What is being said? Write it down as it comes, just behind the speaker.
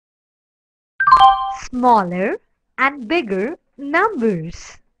smaller and bigger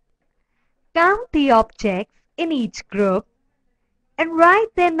numbers. Count the objects in each group and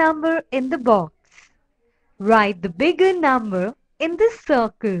write their number in the box. Write the bigger number in the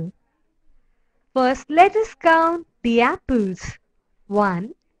circle. First, let us count the apples.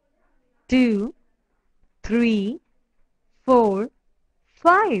 1, 2, 3, 4,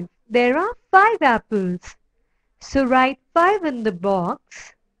 5. There are 5 apples. So write 5 in the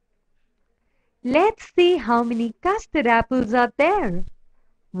box. Let's see how many custard apples are there.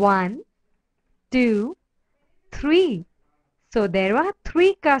 1, 2, 3. So there are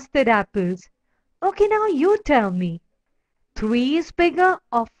 3 custard apples. Okay, now you tell me. 3 is bigger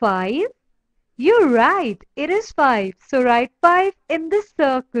or 5? You're right, it is 5. So write 5 in the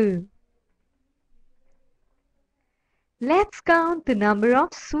circle. Let's count the number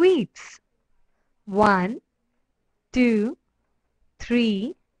of sweets. 1, 2,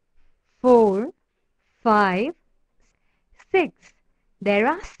 3, 4, 5, 6. There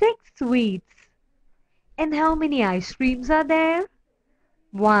are 6 sweets. And how many ice creams are there?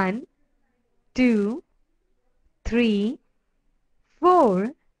 1, 2, 3, 4,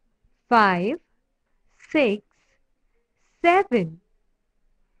 5, 6, 7.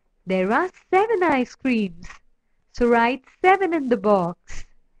 There are 7 ice creams. So write 7 in the box.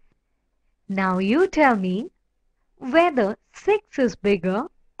 Now you tell me whether 6 is bigger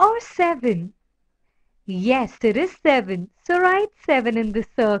or 7. Yes, it is 7. So write 7 in the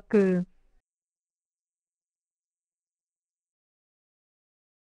circle.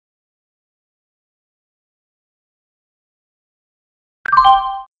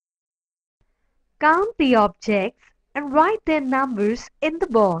 Count the objects and write their numbers in the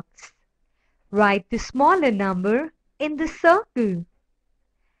box. Write the smaller number in the circle.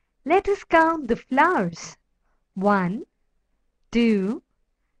 Let us count the flowers. 1, 2,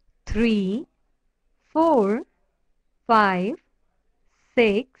 3, 4, 5,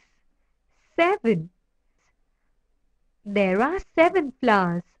 6, 7. There are 7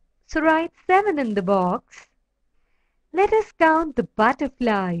 flowers. So write 7 in the box. Let us count the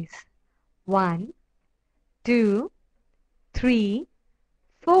butterflies. 1, 2, 3,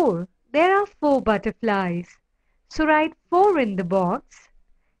 4. There are 4 butterflies. So write 4 in the box.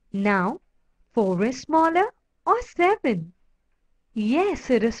 Now, 4 is smaller or 7? Yes,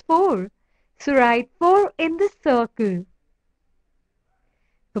 it is 4. So write 4 in the circle.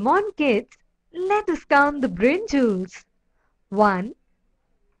 Come on, kids. Let us count the brinjals. 1,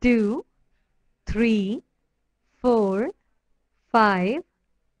 2, 3, 4, 5,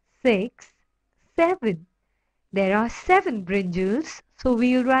 6, 7. There are 7 brinjals, so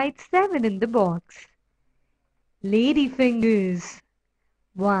we'll write 7 in the box. Lady fingers.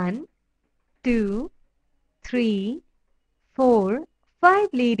 1, 2, 3, 4, 5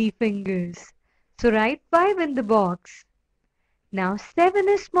 lady fingers. So write 5 in the box. Now 7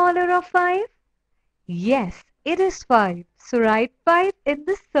 is smaller or 5? Yes, it is 5. So write 5 in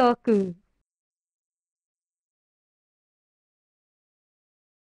the circle.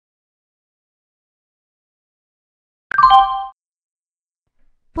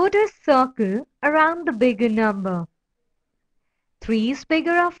 Put a circle around the bigger number. 3 is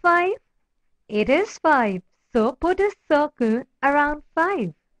bigger or 5? It is 5. So put a circle around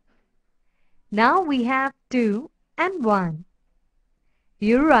 5. Now we have 2 and 1.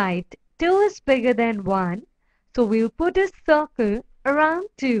 You're right, 2 is bigger than 1. So we'll put a circle around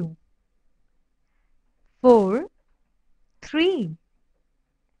 2. 4, 3.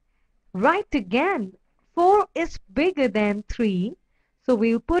 Right again, 4 is bigger than 3. So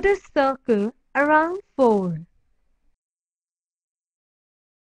we'll put a circle around 4.